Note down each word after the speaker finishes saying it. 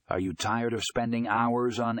Are you tired of spending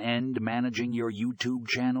hours on end managing your YouTube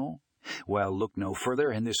channel? Well, look no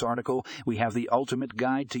further. In this article, we have the ultimate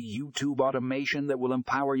guide to YouTube automation that will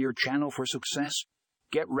empower your channel for success.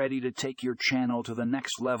 Get ready to take your channel to the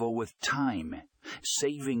next level with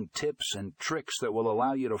time-saving tips and tricks that will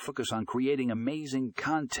allow you to focus on creating amazing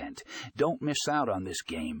content. Don't miss out on this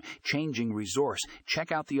game-changing resource.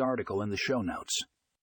 Check out the article in the show notes.